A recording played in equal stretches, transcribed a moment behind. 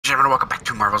everyone, welcome back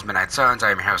to Marvel's Midnight Suns.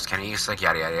 I am your host, Kenny Eastlick,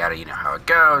 yada yada yada, you know how it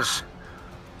goes.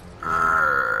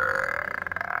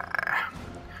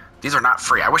 These are not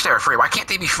free. I wish they were free. Why can't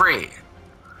they be free?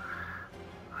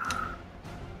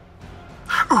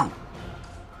 Ooh!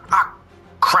 Ah!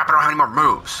 Crap, I don't have any more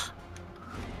moves.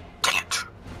 Dang it.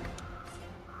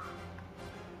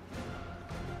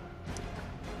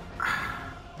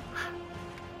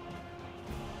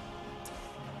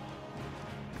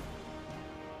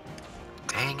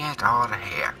 Dang it all to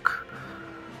heck.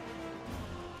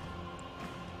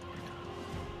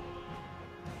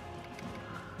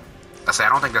 I say, I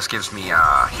don't think this gives me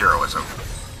heroism.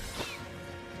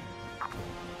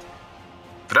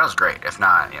 If it does, great. If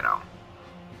not, you know.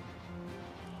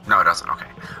 No, it doesn't. Okay.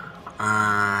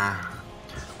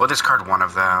 We'll discard one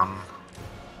of them.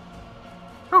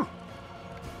 Ooh.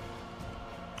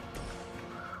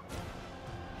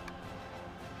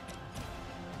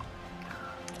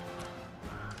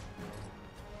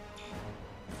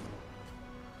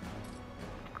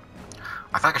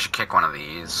 I think I should kick one of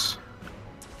these.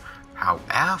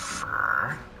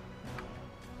 However,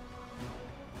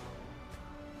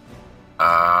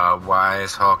 why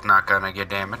is Hulk not gonna get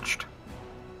damaged?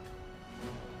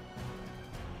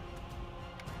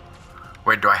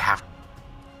 Wait, do I have...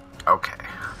 Okay.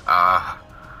 Now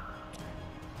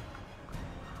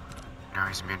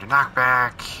he's immune to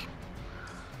knockback.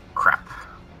 Crap.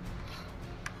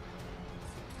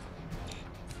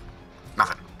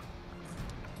 Nothing.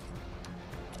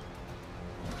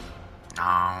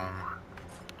 No.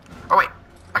 Oh wait,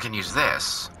 I can use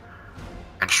this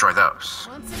and destroy those.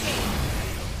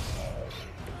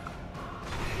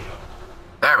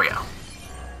 There we go.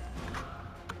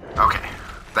 Okay,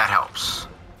 that helps.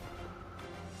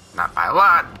 Not by a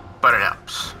lot, but it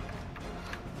helps.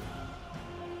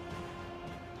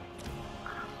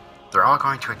 They're all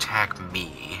going to attack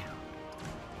me.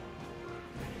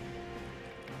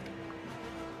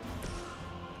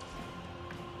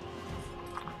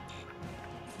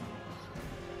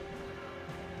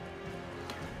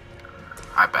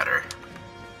 I better.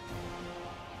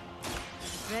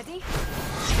 Ready?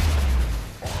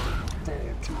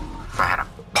 If I had a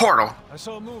portal, I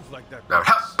saw a move like that That would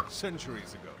help.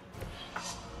 centuries ago.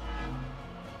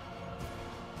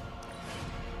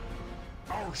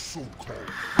 Our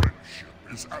so-called friendship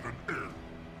is at an end.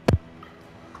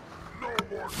 No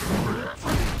more debates.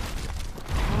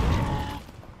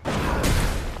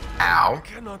 ow. I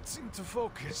cannot seem to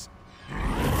focus.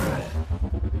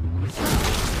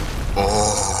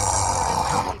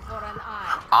 Oh, For an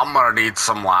eye. I'm gonna need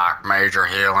some like major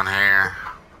healing here.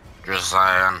 Just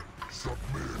saying. Submit.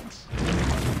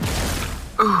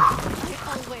 Ooh.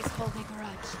 I always hold a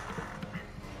grudge.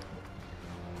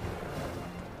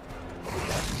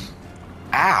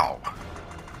 Ow.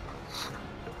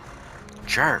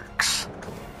 Jerks.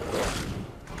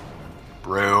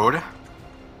 Rude.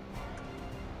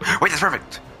 Wait, that's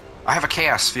perfect. I have a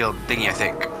chaos field thingy, I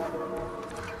think. They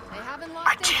haven't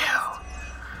I lost do. interest.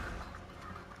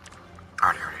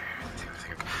 Already.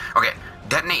 Okay,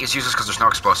 detonate is useless because there's no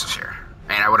explosives here.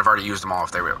 And I would have already used them all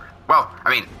if they were. Well, I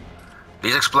mean,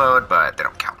 these explode, but they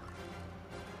don't count.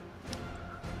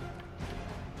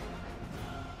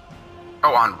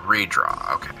 Oh, on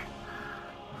redraw. Okay.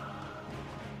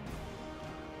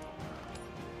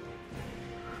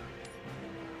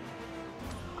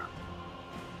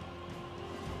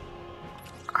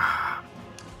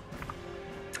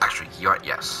 Actually, you know what?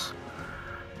 Yes.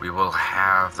 We will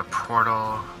have the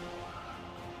portal.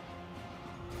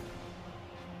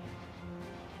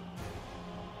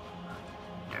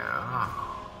 Yeah.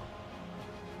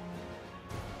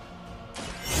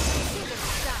 See the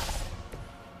stuff.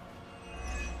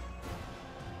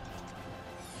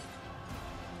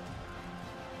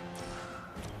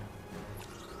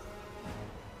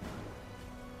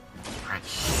 Right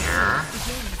here.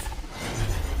 Begins.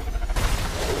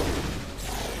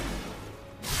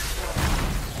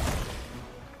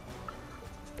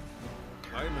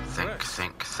 I am Think,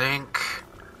 impressed. think.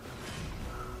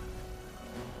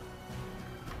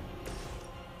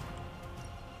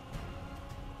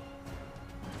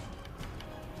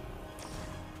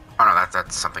 Oh no,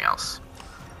 that's something else.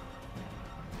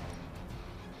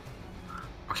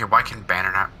 Okay, why can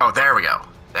Banner not... Oh, there we go.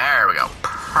 There we go.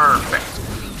 Perfect.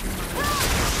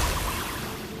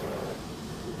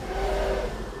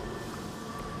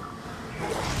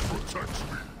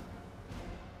 Protect me.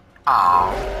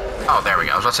 Oh, there we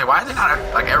go. I was about to say, why are they not,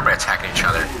 like, everybody attacking each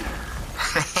other? You know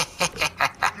what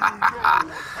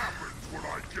happens when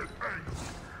I get angry.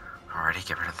 Alrighty,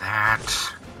 get rid of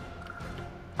that.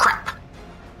 Crap!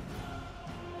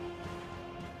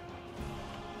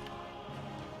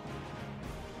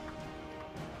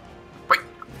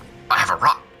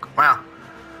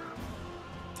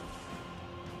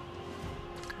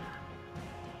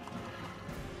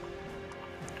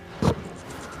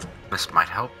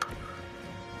 help?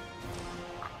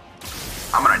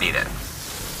 I'm gonna need it.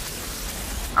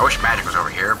 I wish magic was over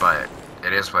here, but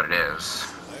it is what it is.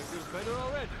 I feel better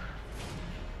already.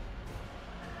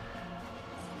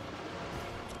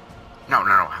 No,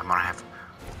 I'm gonna have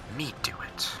me do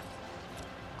it.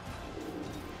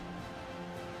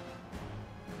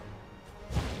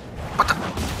 What the?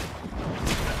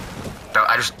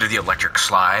 I just do the electric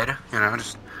slide, you know,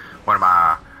 just one of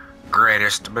my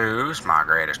greatest moves, my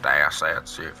greatest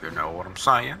assets, if you know what I'm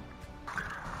saying.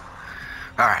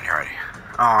 Alrighty.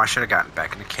 Oh, I should have gotten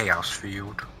back in the chaos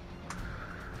field.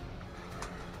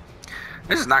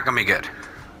 This is not gonna be good.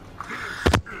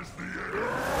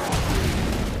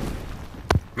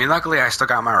 I mean, luckily I still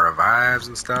got my revives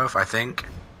and stuff, I think.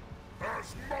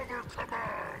 As Mother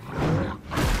commands.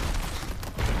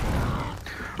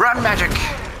 Run, magic!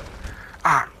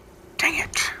 Ah, dang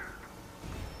it.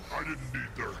 I didn't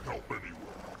need their help anyway.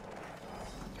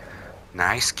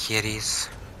 Nice kitties.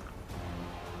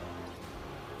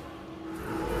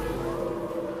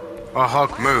 Well,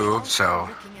 Hulk moved, so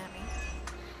Looking at me.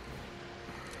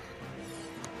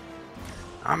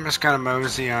 I'm just gonna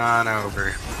mosey on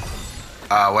over.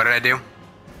 What did I do?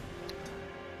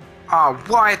 Oh,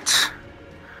 what?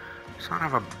 Son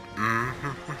of a...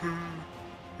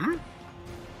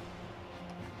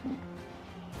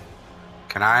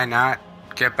 Can I not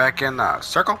get back in the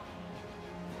circle?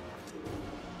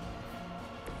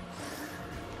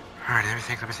 Alright, let me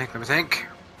think.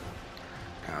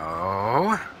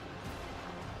 No.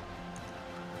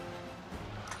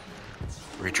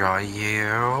 Redraw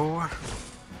you.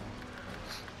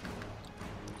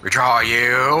 Redraw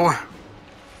you.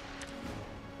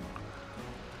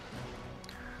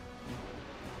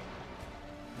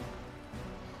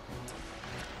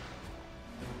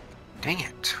 Dang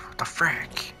it. What the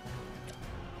frick?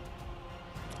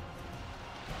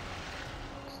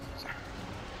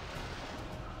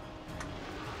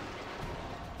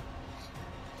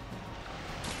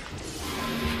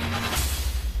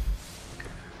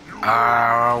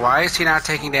 Why is he not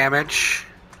taking damage?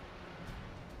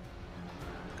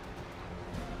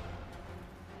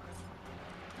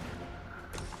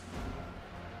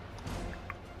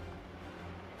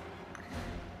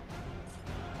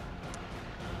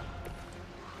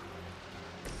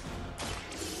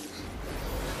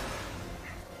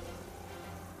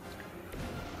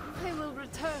 I will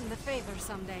return the favor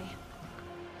someday.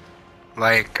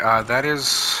 Like, that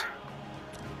is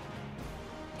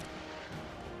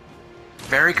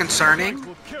very concerning. Light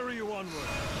will carry you onward.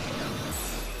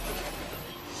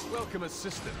 Welcome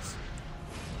assistance.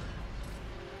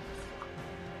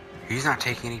 He's not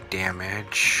taking any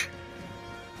damage.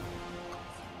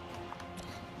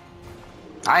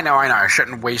 I know, I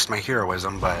shouldn't waste my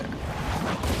heroism, but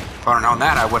if I'd have known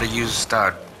that, I would have used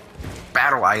a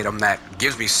battle item that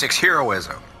gives me 6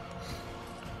 heroism.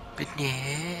 But no.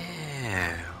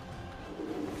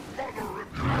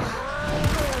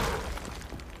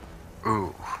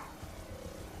 Ooh.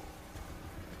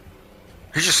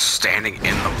 He's just standing in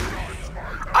the...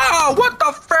 Oh, what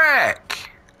the frick?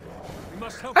 We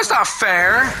must help That's them. not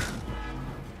fair.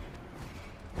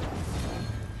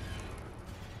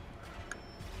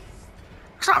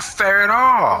 It's not fair at There's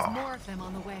all. more of them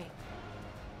on the way.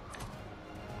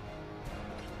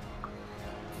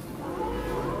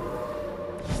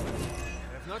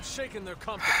 They have not shaken their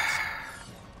confidence.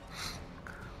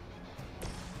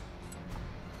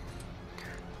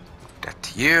 Death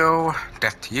to you,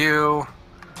 death to you,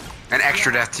 and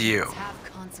extra death to you.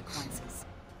 Have consequences.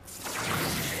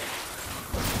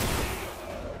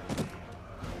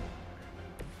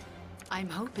 I'm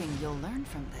hoping you'll learn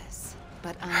from this,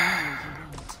 but I know you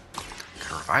won't.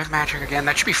 Can I revive magic again?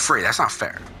 That should be free. That's not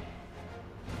fair.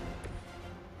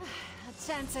 A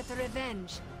chance at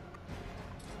revenge.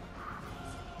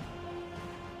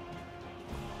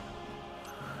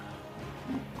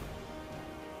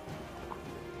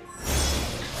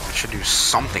 It should do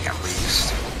something at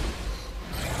least.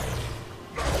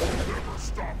 Never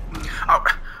stop me. Oh,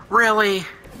 really? You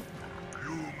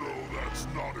know that's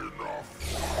not enough.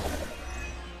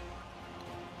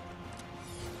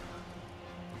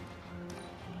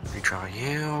 Redraw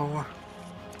you.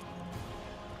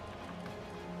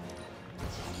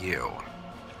 You.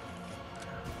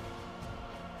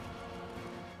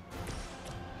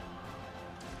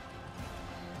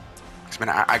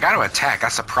 I got to attack.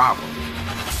 That's the problem.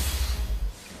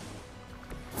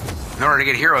 In order to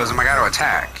get heroism, I got to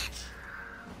attack.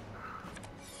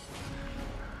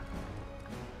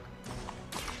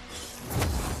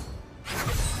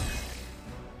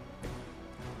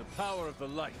 The power of the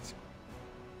light.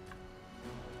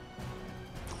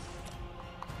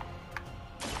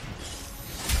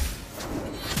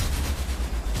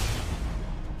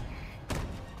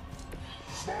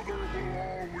 Mother will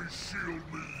always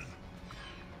shield me.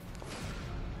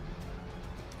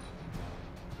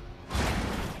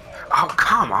 Oh,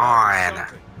 come on.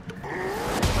 Something.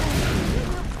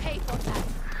 Pay for that.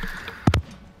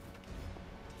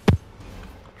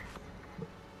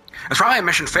 That's probably a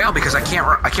mission failed because I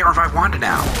can't revive Wanda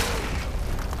now.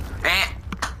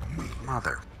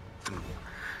 Mother,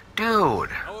 dude,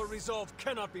 Our resolve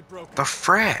cannot be broken. the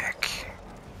frick.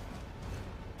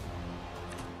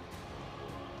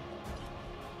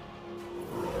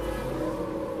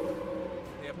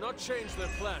 They have not changed their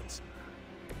plans.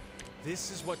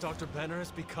 This is what Dr. Banner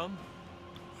has become?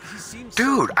 He seems so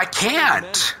Dude, I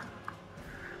can't.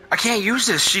 I can't use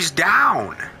this. She's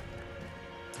down.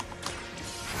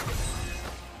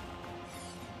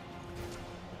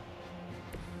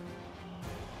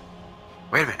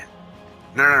 Wait a minute.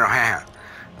 No, hang on.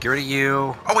 Get rid of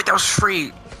you. Oh, wait, that was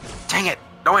free. Dang it.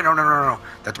 No, wait, no.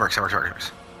 That works. I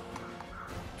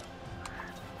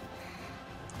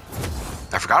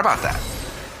forgot about that.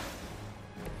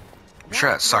 I'm sure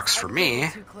that sucks for me.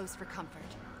 Too close for comfort.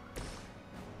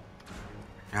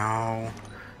 No.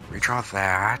 Redraw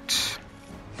that.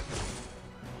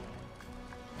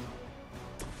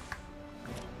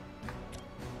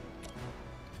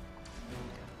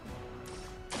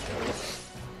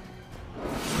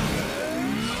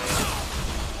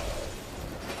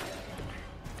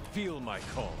 Feel my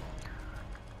call.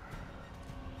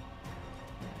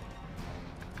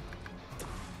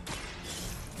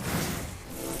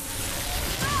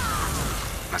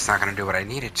 That's not gonna do what I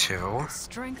needed to.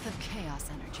 Strength of chaos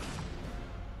energy.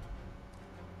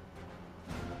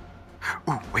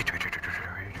 Ooh, wait.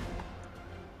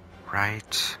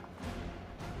 Right.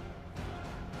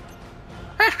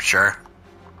 Sure.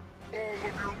 All of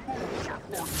your moves are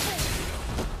for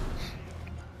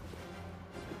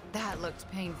That looked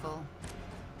painful.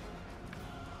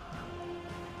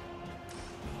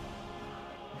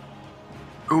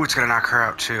 Ooh, it's gonna knock her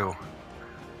out too.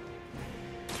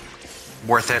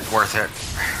 Worth it.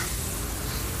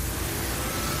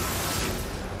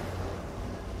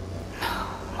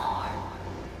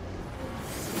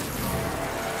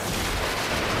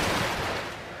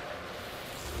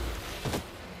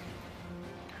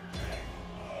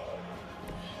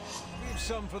 Leave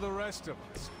some for the rest of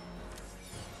us.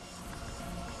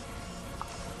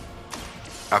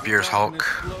 Up yours, Hulk.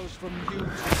 Darkness flows from you.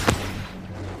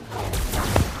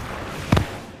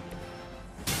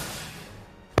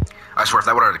 I swear, if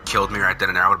that would have killed me right then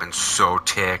and there, I would have been so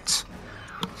ticked.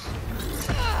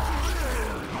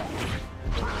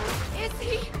 Is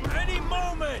he? Any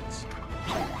moment!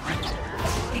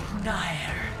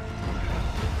 Ignire.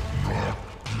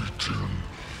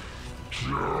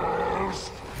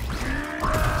 just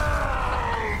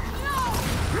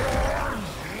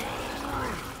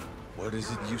What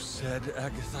is it you said,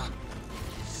 Agatha?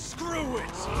 Screw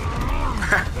it!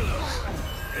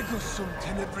 Ego sum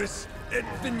tenebris et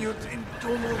veniut in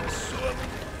domo suum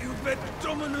iubet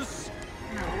dominus.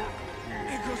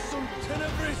 Ego sum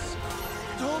tenebris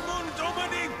domum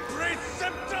domini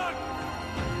precepta.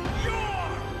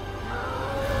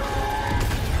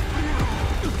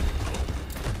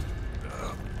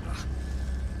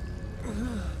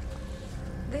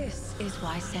 This is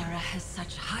why Sarah has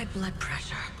such high blood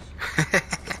pressure.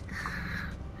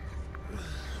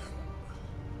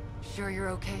 Sure you're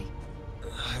okay?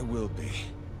 I will be.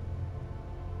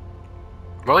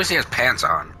 Well, at least he has pants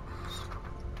on.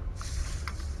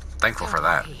 Thankful for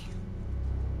that.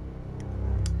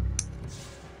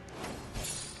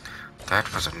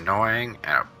 That was annoying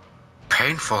and a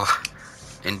painful,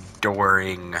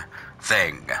 enduring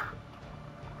thing.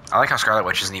 I like how Scarlet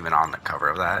Witch isn't even on the cover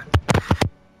of that.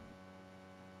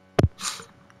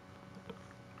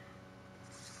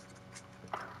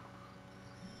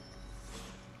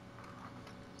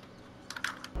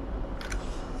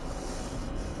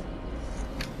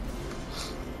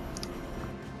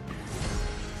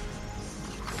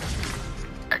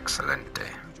 Excelente.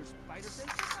 I'm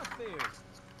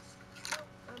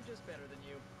just better than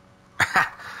you.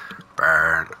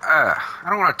 Burn. I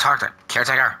don't want to talk to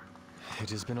Caretaker. It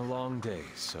has been a long day,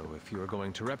 so if you are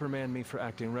going to reprimand me for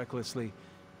acting recklessly,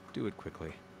 do it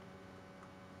quickly.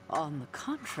 On the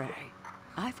contrary,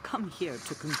 I've come here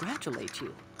to congratulate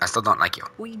you. I still don't like you.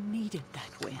 We needed that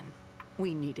win.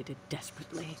 We needed it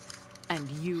desperately, and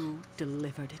you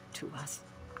delivered it to us.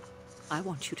 I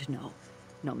want you to know,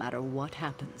 no matter what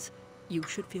happens, you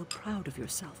should feel proud of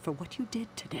yourself for what you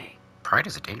did today. Pride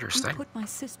is a dangerous You thing. put my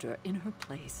sister in her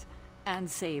place and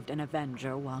saved an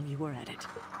Avenger while you were at it.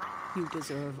 You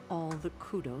deserve all the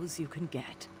kudos you can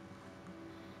get.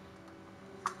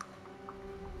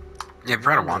 Yeah,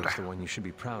 proud of Wanda. Wanda's the one you should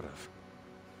be proud of.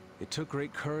 It took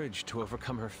great courage to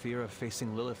overcome her fear of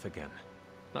facing Lilith again.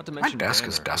 Not to mention desk Banner,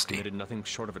 is who dusty. committed nothing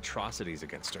short of atrocities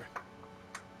against her.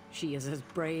 She is as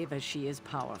brave as she is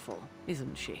powerful,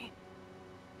 isn't she?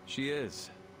 She is,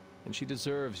 and she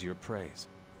deserves your praise.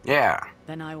 Yeah.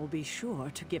 Then I will be sure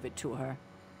to give it to her.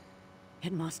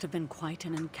 It must have been quite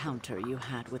an encounter you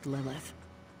had with Lilith.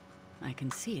 I can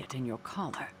see it in your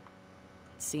collar.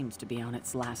 It seems to be on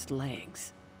its last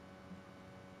legs.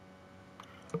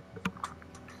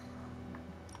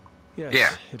 Yes,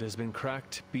 Yeah. it has been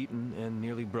cracked, beaten, and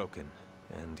nearly broken,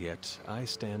 and yet I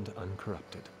stand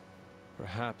uncorrupted.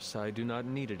 Perhaps I do not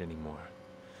need it anymore.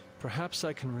 Perhaps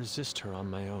I can resist her on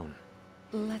my own.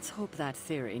 Let's hope that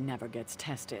theory never gets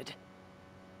tested.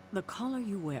 The collar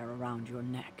you wear around your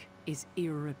neck is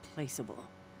irreplaceable.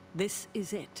 This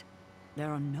is it.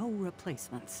 There are no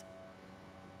replacements.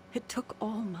 It took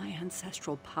all my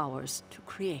ancestral powers to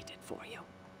create it for you.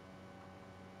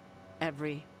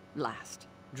 Every last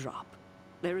drop.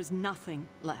 There is nothing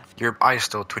left. Your eye's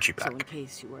still twitchy So in back.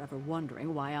 case you were ever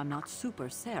wondering why I'm not Super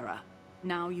Sarah,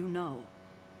 now you know.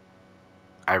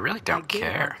 I really I don't gave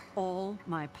care. up all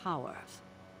my powers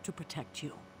to protect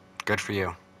you. Good for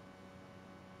you.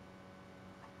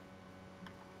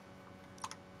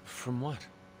 From what?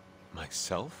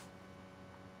 Myself?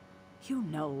 You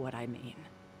know what I mean.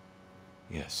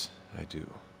 Yes, I do.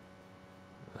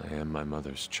 I am my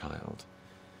mother's child.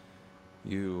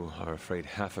 You are afraid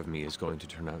half of me is going to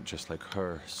turn out just like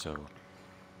her, so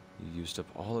you used up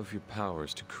all of your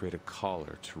powers to create a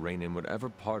collar to rein in whatever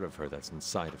part of her that's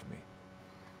inside of me.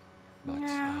 But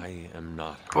I am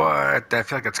not her. But I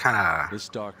feel like it's kind of This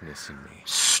darkness in me,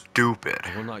 stupid.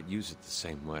 I will not use it the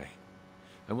same way.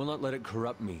 I will not let it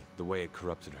corrupt me the way it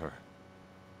corrupted her.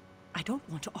 I don't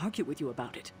want to argue with you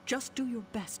about it. Just do your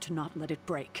best to not let it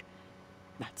break.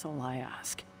 That's all I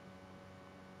ask.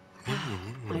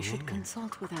 I should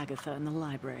consult with Agatha in the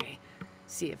library.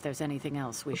 See if there's anything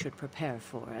else we should prepare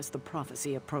for as the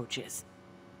prophecy approaches.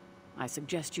 I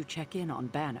suggest you check in on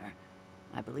Banner.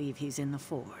 I believe he's in the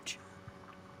forge.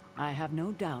 I have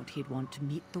no doubt he'd want to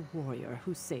meet the warrior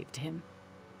who saved him.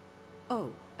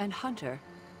 Oh, and Hunter,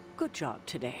 good job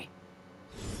today.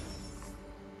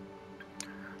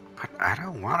 But I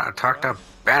don't want to talk to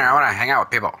Banner. I want to hang out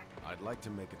with people. I'd like to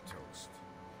make a toast.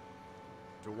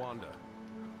 To Wanda,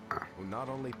 who not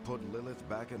only put Lilith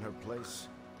back in her place,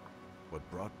 but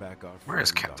brought back our Where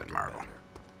is friend Captain Dr. Marvel? Banner.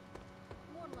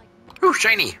 Ooh,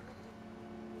 shiny.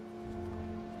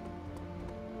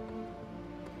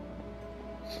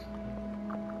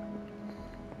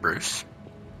 Bruce?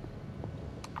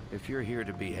 If you're here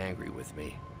to be angry with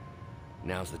me,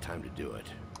 now's the time to do it.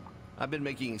 I've been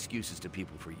making excuses to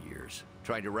people for years,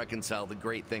 trying to reconcile the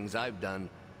great things I've done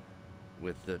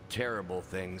with the terrible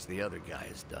things the other guy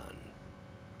has done.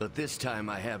 But this time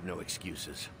I have no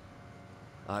excuses.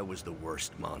 I was the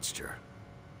worst monster,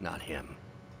 not him.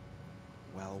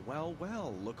 Well, well,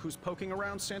 well, look who's poking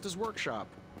around Santa's workshop.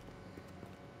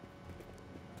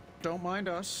 Don't mind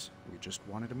us. We just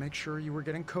wanted to make sure you were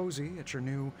getting cozy at your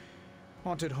new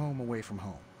haunted home away from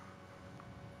home.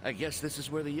 I guess this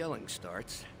is where the yelling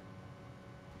starts.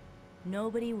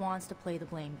 Nobody wants to play the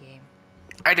blame game.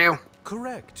 I do.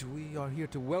 Correct. We are here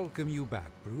to welcome you back,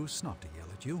 Bruce, not to yell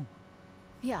at you.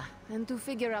 Yeah, and to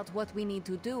figure out what we need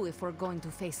to do if we're going to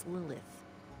face Lilith.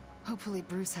 Hopefully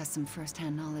Bruce has some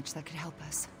first-hand knowledge that could help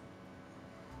us.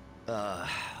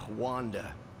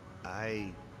 Wanda,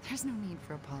 There's no need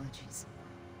for apologies.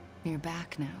 You're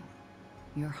back now.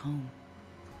 You're home.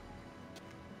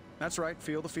 That's right,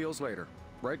 feel the feels later.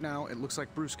 Right now, it looks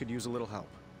like Bruce could use a little help.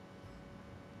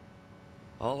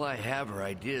 all I have are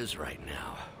ideas right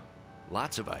now.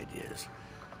 Lots of ideas.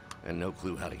 And no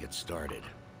clue how to get started.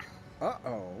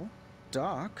 Uh-oh.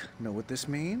 Doc, know what this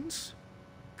means?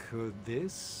 Could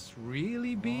this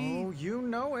really be? Oh, you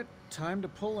know it. Time to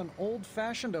pull an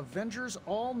old-fashioned Avengers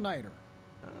all-nighter.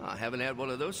 I haven't had one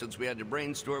of those since we had to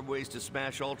brainstorm ways to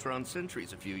smash Ultron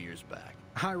sentries a few years back.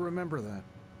 I remember that.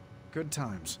 Good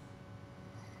times.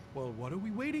 Well, what are we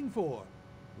waiting for?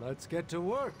 Let's get to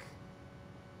work.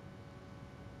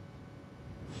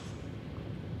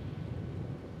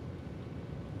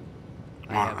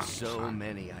 I have so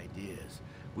many ideas.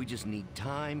 We just need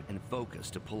time and focus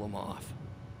to pull them off.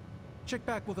 Check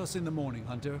back with us in the morning,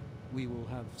 Hunter. We will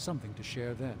have something to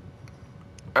share then.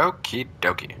 Okie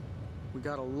dokie. We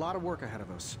got a lot of work ahead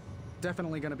of us.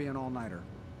 Definitely gonna be an all-nighter.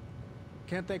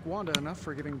 Can't thank Wanda enough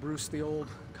for giving Bruce the old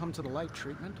come-to-the-light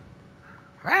treatment.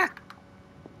 Ah.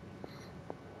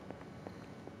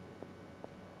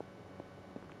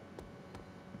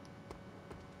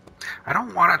 I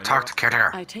don't want to talk to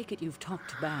Kadir. I take it you've talked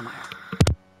to Banner.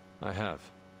 I have.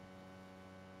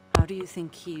 How do you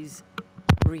think he's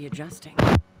readjusting?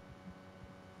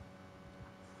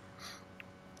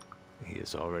 He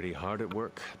is already hard at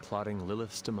work, plotting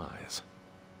Lilith's demise.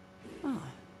 Oh,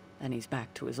 then he's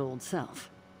back to his old self.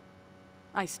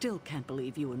 I still can't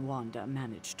believe you and Wanda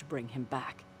managed to bring him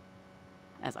back.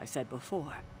 As I said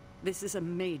before, this is a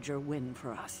major win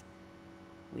for us.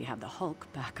 We have the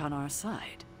Hulk back on our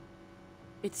side.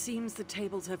 It seems the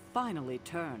tables have finally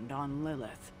turned on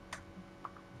Lilith.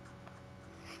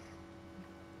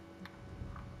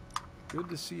 Good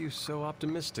to see you so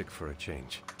optimistic for a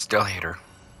change. Still hate her.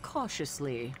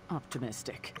 Cautiously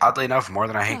optimistic. Oddly enough, more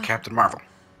than I hate Captain Marvel.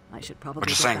 I should probably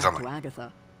Which is get saying back something. to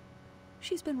Agatha.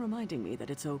 She's been reminding me that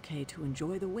it's okay to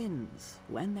enjoy the wins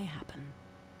when they happen.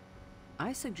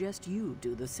 I suggest you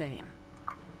do the same.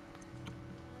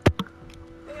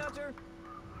 Hey, Hunter.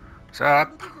 What's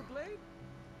up? Looking for Blade?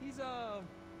 He's,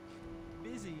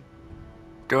 busy.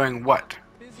 Doing what?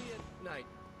 Busy at night.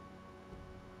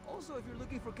 Also, if you're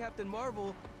looking for Captain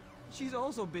Marvel, she's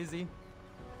also busy.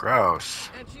 Gross.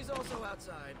 And she's also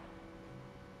outside.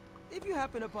 If you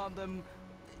happen upon them,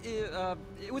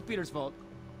 with Peter's fault.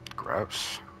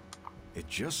 Gross. It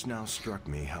just now struck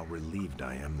me how relieved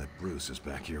I am that Bruce is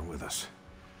back here with us.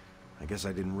 I guess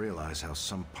I didn't realize how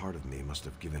some part of me must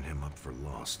have given him up for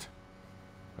lost.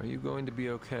 Are you going to be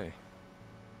okay?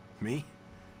 Me?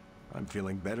 I'm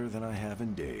feeling better than I have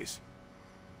in days.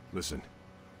 Listen,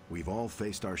 we've all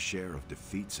faced our share of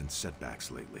defeats and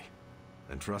setbacks lately.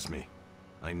 And trust me,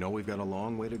 I know we've got a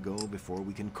long way to go before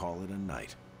we can call it a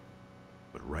night.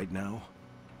 But right now,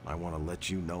 I want to let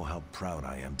you know how proud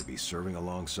I am to be serving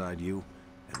alongside you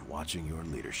and watching your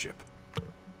leadership.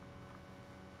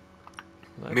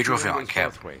 Mutual feeling,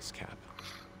 Cap. Both ways, Cap.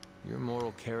 Your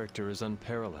moral character is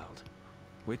unparalleled,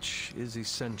 which is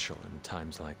essential in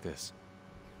times like this.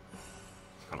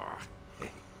 Aw, hey.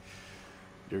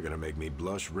 You're gonna make me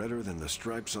blush redder than the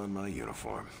stripes on my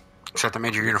uniform. Except that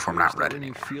made your uniform not red When you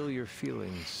anymore. feel your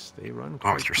feelings, they run Oh,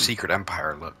 quite with your deep. Secret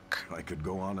Empire look. I could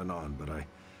go on and on, but I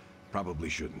probably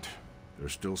shouldn't.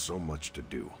 There's still so much to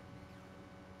do.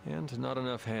 And not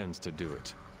enough hands to do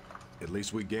it. At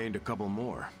least we gained a couple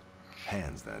more.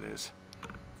 Hands, that is.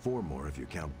 4 more if you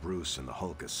count Bruce and the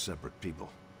Hulk as separate people.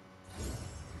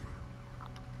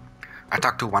 I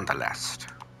talked to Wanda last.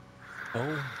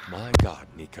 Oh my god,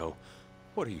 Nico.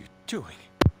 What are you doing?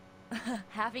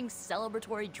 Having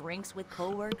celebratory drinks with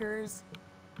coworkers.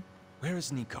 Where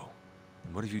is Nico?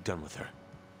 And what have you done with her?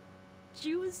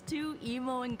 She was too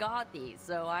emo and gothy,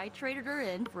 so I traded her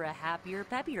in for a happier,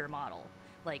 peppier model.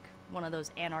 Like one of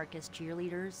those anarchist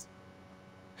cheerleaders.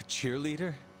 A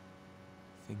cheerleader?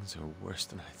 Things are worse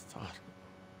than I thought.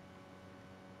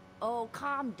 Oh,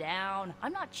 calm down.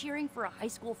 I'm not cheering for a high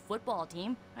school football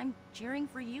team. I'm cheering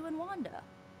for you and Wanda.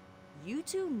 You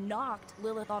two knocked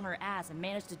Lilith on her ass and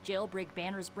managed to jailbreak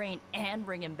Banner's brain and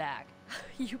bring him back.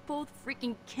 You both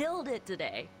freaking killed it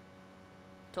today.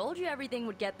 Told you everything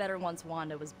would get better once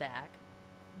Wanda was back.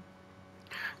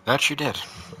 That she did.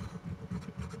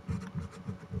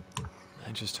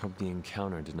 I just hope the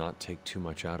encounter did not take too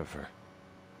much out of her.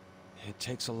 It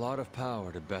takes a lot of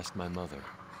power to best my mother.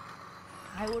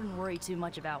 I wouldn't worry too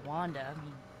much about Wanda. I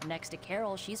mean, next to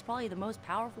Carol, she's probably the most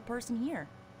powerful person here.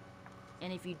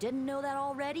 And if you didn't know that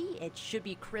already, it should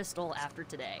be Crystal after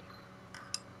today.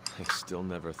 I still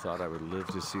never thought I would live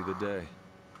to see the day.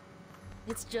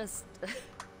 It's just...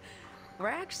 we're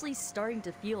actually starting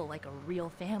to feel like a real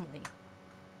family.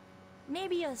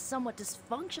 Maybe a somewhat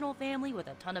dysfunctional family with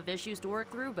a ton of issues to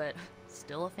work through, but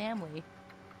still a family.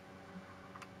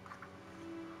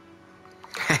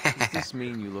 Does this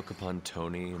mean you look upon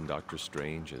Tony and Doctor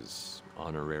Strange as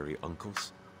honorary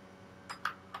uncles?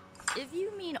 If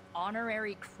you mean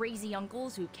honorary crazy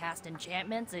uncles who cast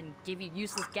enchantments and give you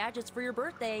useless gadgets for your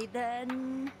birthday,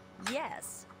 then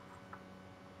yes.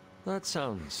 That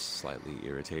sounds slightly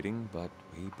irritating, but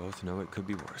we both know it could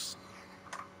be worse.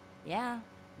 Yeah,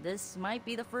 this might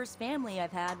be the first family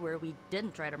I've had where we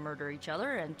didn't try to murder each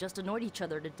other and just annoyed each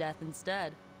other to death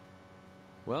instead.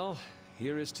 Well,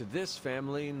 here is to this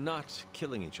family not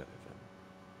killing each other then.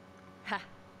 Ha!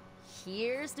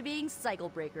 Here's to being cycle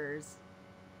breakers.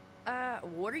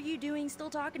 What are you doing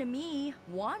still talking to me?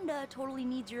 Wanda totally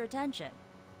needs your attention.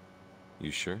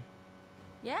 You sure?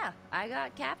 Yeah, I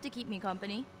got Cap to keep me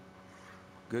company.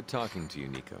 Good talking to you,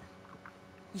 Nico.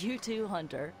 You too,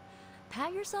 Hunter.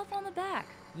 Pat yourself on the back.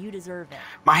 You deserve it.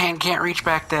 My hand can't reach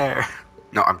back there.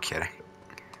 No, I'm kidding.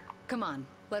 Come on,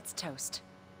 let's toast.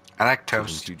 I like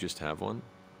toast. Didn't you just have one?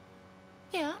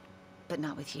 Yeah, but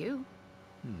not with you.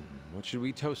 What should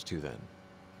we toast to then?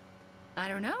 I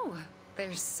don't know.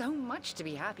 There's so much to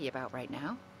be happy about right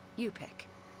now. You pick.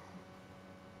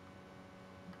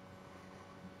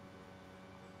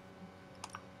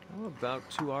 How about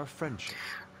to our friendship?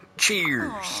 Cheers!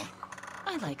 Aw,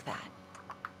 I like that.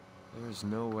 There's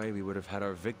no way we would have had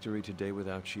our victory today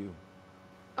without you.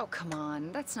 Oh, come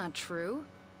on. That's not true.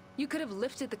 You could have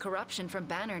lifted the corruption from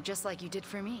Banner just like you did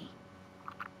for me.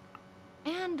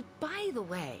 And by the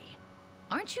way,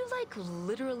 aren't you, like,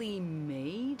 literally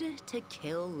made to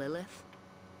kill Lilith?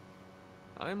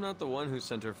 I'm not the one who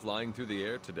sent her flying through the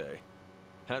air today.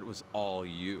 That was all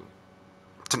you.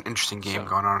 It's an interesting game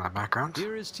going on in the background.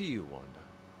 Here is to you,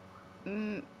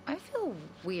 Wanda. I feel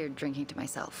weird drinking to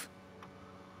myself.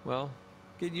 Well,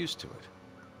 get used to it.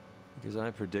 Because I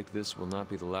predict this will not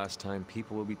be the last time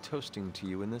people will be toasting to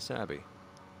you in this abbey.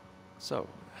 So,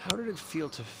 how did it feel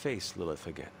to face Lilith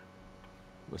again?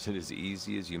 Was it as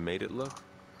easy as you made it look?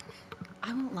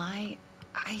 I won't lie,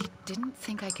 I didn't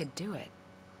think I could do it.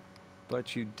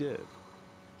 But you did.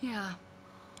 Yeah,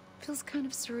 feels kind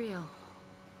of surreal.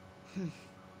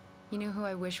 You know who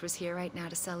I wish was here right now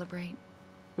to celebrate?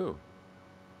 Who?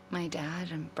 My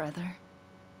dad and brother.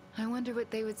 I wonder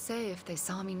what they would say if they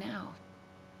saw me now.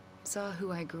 Saw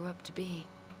who I grew up to be.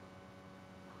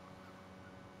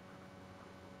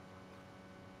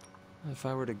 If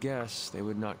I were to guess, they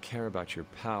would not care about your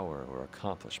power or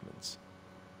accomplishments.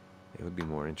 They would be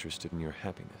more interested in your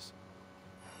happiness.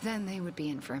 Then they would be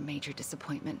in for a major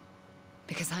disappointment.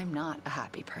 Because I'm not a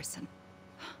happy person.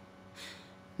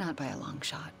 Not by a long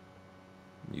shot.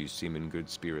 You seem in good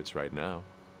spirits right now.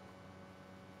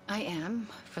 I am,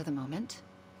 for the moment.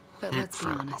 But let's be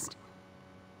honest.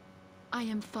 I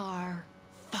am far,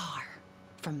 far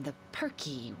from the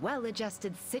perky,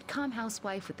 well-adjusted sitcom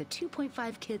housewife with the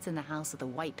 2.5 kids in the house of the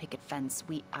white picket fence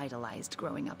we idolized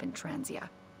growing up in Transia.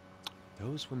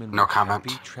 Those women No were comment.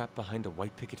 happy trapped behind a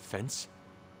white picket fence?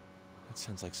 That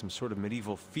sounds like some sort of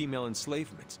medieval female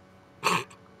enslavement.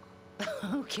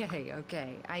 Okay,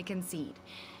 I concede.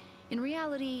 In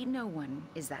reality, no one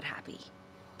is that happy.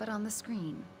 But on the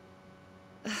screen,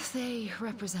 they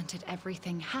represented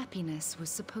everything happiness was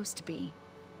supposed to be,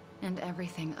 and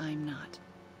everything I'm not.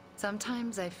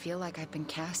 Sometimes I feel like I've been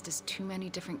cast as too many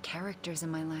different characters in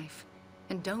my life,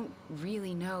 and don't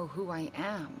really know who I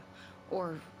am,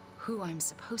 or who I'm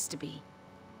supposed to be.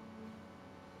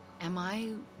 Am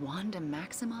I Wanda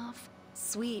Maximoff,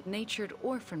 sweet-natured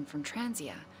orphan from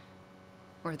Transia?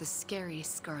 Or the scary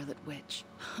Scarlet Witch?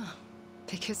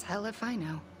 Because hell if I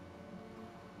know.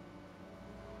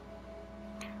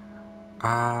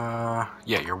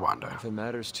 Yeah, you're Wanda. If it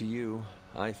matters to you,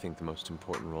 I think the most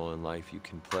important role in life you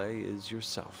can play is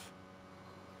yourself.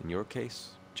 In your case,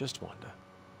 just Wanda.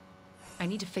 I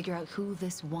need to figure out who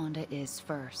this Wanda is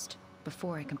first,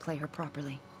 before I can play her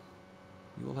properly.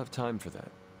 You will have time for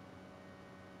that.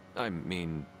 I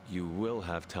mean, you will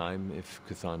have time if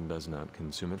Cthon does not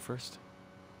consume it first.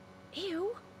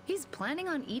 Ew, he's planning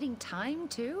on eating time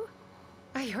too?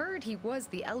 I heard he was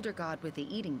the Elder God with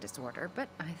the eating disorder, but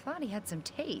I thought he had some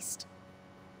taste.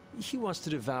 He wants to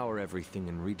devour everything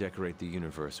and redecorate the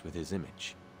universe with his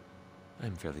image.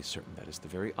 I'm fairly certain that is the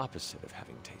very opposite of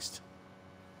having taste.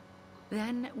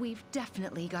 Then we've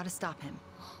definitely got to stop him.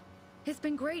 It's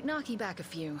been great knocking back a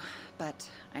few, but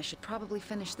I should probably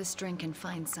finish this drink and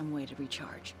find some way to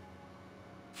recharge.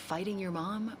 Fighting your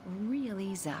mom really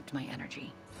zapped my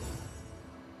energy.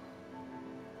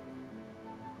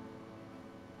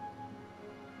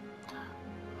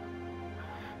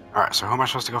 Alright, so who am I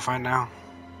supposed to go find now?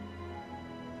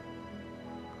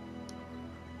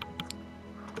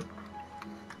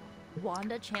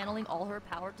 Wanda channeling all her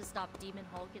power to stop Demon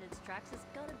Hulk in its tracks is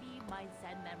gonna be my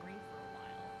Zen memory for a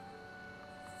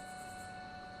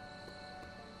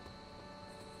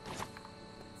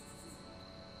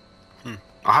while.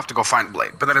 I'll have to go find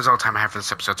Blade, but that is all the time I have for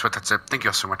this episode, so that's it. Thank you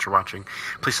all so much for watching.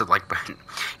 Please hit the like button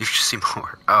if you see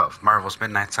more of Marvel's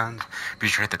Midnight Suns. Be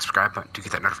sure to hit that subscribe button to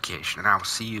get that notification, and I will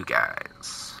see you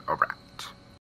guys. Alright.